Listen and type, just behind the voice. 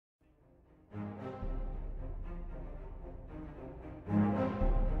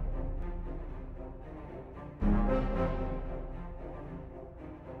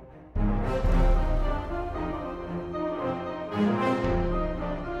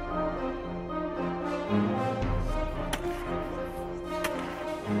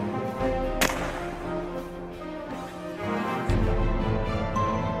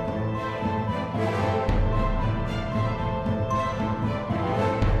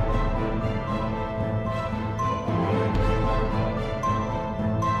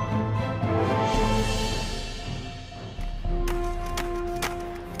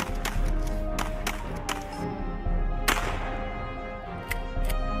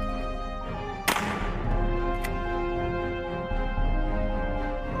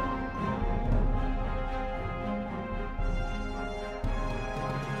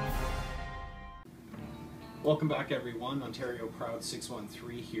Welcome back, everyone. Ontario Proud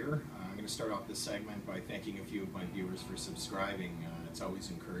 613 here. I'm going to start off this segment by thanking a few of my viewers for subscribing. It's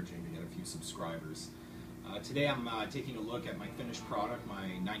always encouraging to get a few subscribers. Today I'm taking a look at my finished product, my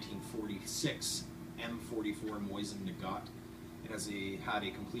 1946 M.44 Mosin Nagant. It has had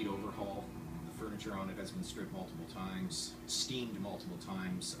a complete overhaul. The furniture on it has been stripped multiple times, steamed multiple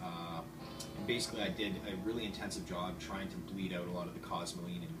times, and basically I did a really intensive job trying to bleed out a lot of the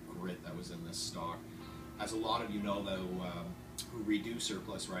cosmoline and grit that was in this stock. As a lot of you know, though, who redo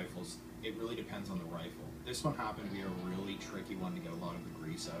surplus rifles, it really depends on the rifle. This one happened to be a really tricky one to get a lot of the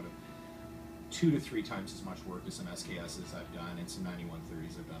grease out of. 2 to 3 times as much work as some SKSs I've done and some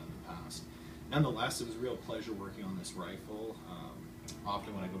 9130s I've done in the past. Nonetheless, it was a real pleasure working on this rifle.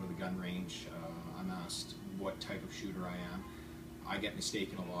 Often when I go to the gun range, I'm asked what type of shooter I am. I get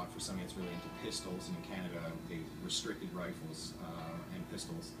mistaken a lot for somebody that's really into pistols, and in Canada they restricted rifles and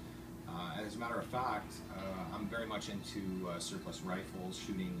pistols. As a matter of fact, I'm very much into surplus rifles,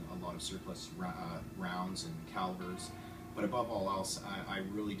 shooting a lot of surplus rounds and calibers. But above all else, I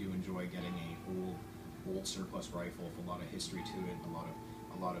really do enjoy getting a old surplus rifle with a lot of history to it,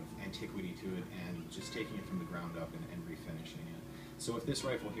 a lot of antiquity to it, and just taking it from the ground up and refinishing it. So with this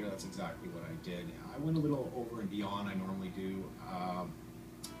rifle here, that's exactly what I did. I went a little over and beyond I normally do.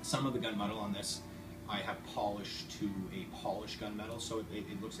 Some of the gunmetal on this I have polished to a polished gunmetal, so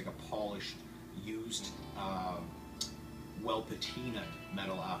it looks like a polished, used, well patinaed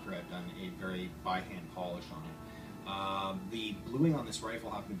metal after I've done a very by-hand polish on it. The bluing on this rifle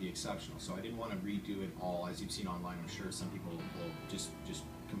happened to be exceptional, so I didn't want to redo it all. As you've seen online, I'm sure some people will just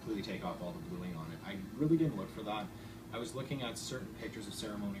completely take off all the bluing on it. I really didn't look for that. I was looking at certain pictures of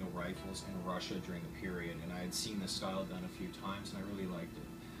ceremonial rifles in Russia during the period, and I had seen this style done a few times, and I really liked it.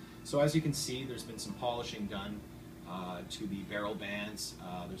 So as you can see, there's been some polishing done to the barrel bands.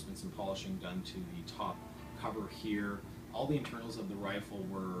 There's been some polishing done to the top cover here. All the internals of the rifle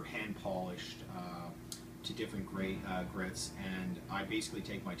were hand polished to different grits, and I basically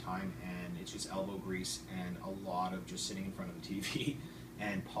take my time, and it's just elbow grease and a lot of just sitting in front of the TV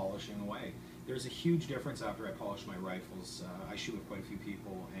and polishing away. There's a huge difference after I polish my rifles. I shoot with quite a few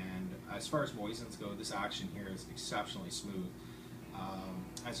people, and as far as Mosins go, this action here is exceptionally smooth.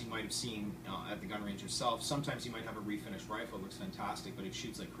 As you might have seen at the gun range yourself, sometimes you might have a refinished rifle, it looks fantastic, but it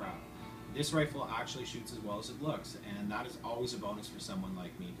shoots like crap. This rifle actually shoots as well as it looks, and that is always a bonus for someone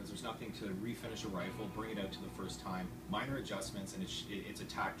like me, because there's nothing to refinish a rifle, bring it out to the first time, minor adjustments, and it's a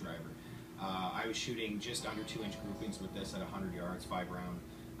tack driver. I was shooting just under 2-inch groupings with this at 100 yards, 5-round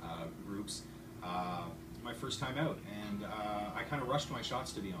groups, my first time out, and I kind of rushed my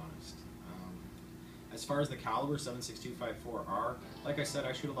shots, to be honest. As far as the caliber, 7.6254R, like I said,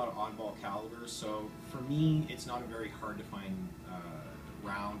 I shoot a lot of oddball calibers, so for me, it's not a very hard to find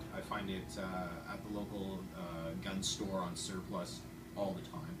round. I find it at the local gun store on surplus all the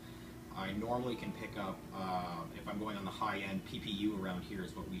time. I normally can pick up, if I'm going on the high-end, PPU around here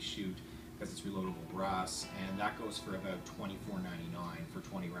is what we shoot, because it's reloadable brass, and that goes for about $24.99 for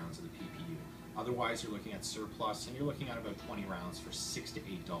 20 rounds of the PPU. Otherwise, you're looking at surplus, and you're looking at about 20 rounds for $6 to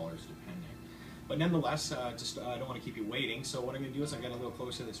 $8 depending. But nonetheless, I don't want to keep you waiting, so what I'm going to do is I'm going to get a little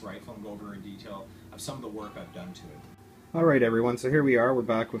closer to this rifle and go over in detail of some of the work I've done to it. Alright everyone, so here we are, we're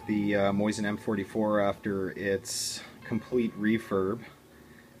back with the Mosin M.44 after its complete refurb.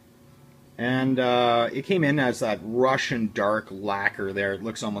 And it came in as that Russian dark lacquer there. It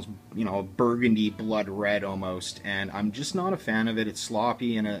looks almost, you know, burgundy blood red almost, and I'm just not a fan of it. It's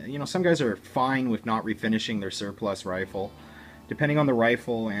sloppy, and you know, some guys are fine with not refinishing their surplus rifle. Depending on the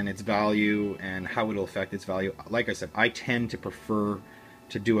rifle and its value and how it'll affect its value, like I said, I tend to prefer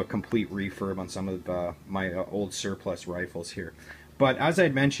to do a complete refurb on some of my old surplus rifles here. But as I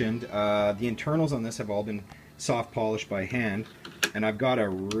had mentioned, the internals on this have all been soft polished by hand, and I've got a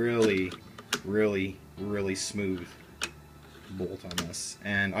really smooth bolt on this.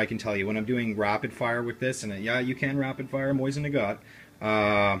 And I can tell you, when I'm doing rapid fire with this, and yeah, you can rapid fire Mosin Nagant,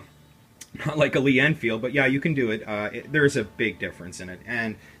 not like a Lee Enfield, but yeah, you can do it. There's a big difference in it.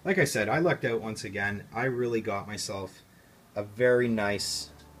 And like I said, I lucked out once again. I really got myself a very nice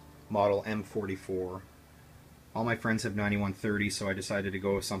model M.44. All my friends have 9130, so I decided to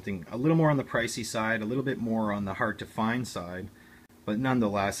go with something a little more on the pricey side, a little bit more on the hard to find side. But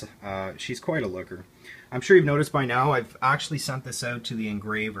nonetheless, she's quite a looker. I'm sure you've noticed by now, I've actually sent this out to the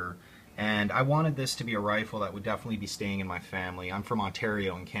engraver. And I wanted this to be a rifle that would definitely be staying in my family. I'm from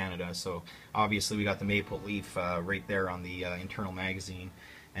Ontario in Canada, so obviously we got the maple leaf right there on the internal magazine.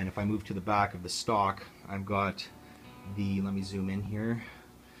 And if I move to the back of the stock, I've got the, let me zoom in here,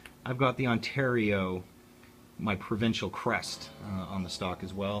 I've got the Ontario, my provincial crest on the stock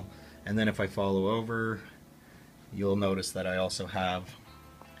as well. And then if I follow over, you'll notice that I also have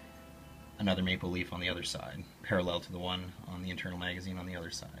another maple leaf on the other side, parallel to the one on the internal magazine on the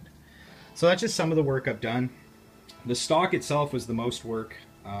other side. So that's just some of the work I've done. The stock itself was the most work.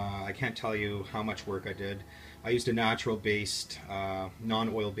 I can't tell you how much work I did. I used a natural-based,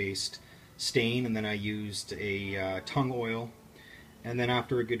 non-oil-based stain, and then I used a tung oil, and then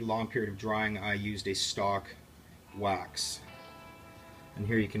after a good long period of drying, I used a stock wax. And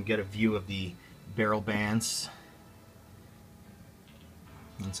here you can get a view of the barrel bands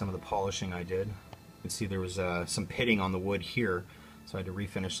and some of the polishing I did. You can see there was some pitting on the wood here, so I had to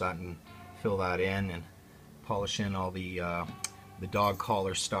refinish that and fill that in and polish in all the dog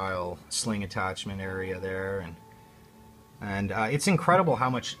collar style sling attachment area there, and it's incredible how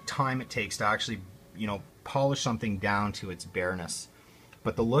much time it takes to actually, you know, polish something down to its bareness.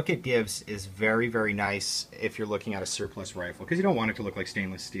 But the look it gives is very, very nice if you're looking at a surplus rifle, because you don't want it to look like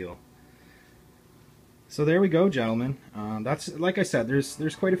stainless steel. So there we go, gentlemen. That's, like I said,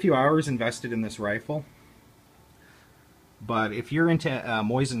 there's quite a few hours invested in this rifle. But if you're into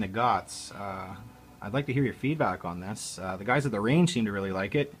Mosin Nagants, I'd like to hear your feedback on this. The guys at the range seem to really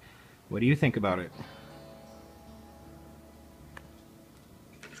like it. What do you think about it?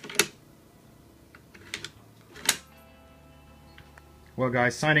 Well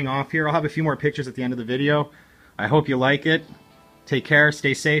guys, signing off here. I'll have a few more pictures at the end of the video. I hope you like it. Take care,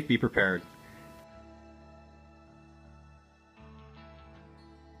 stay safe, be prepared.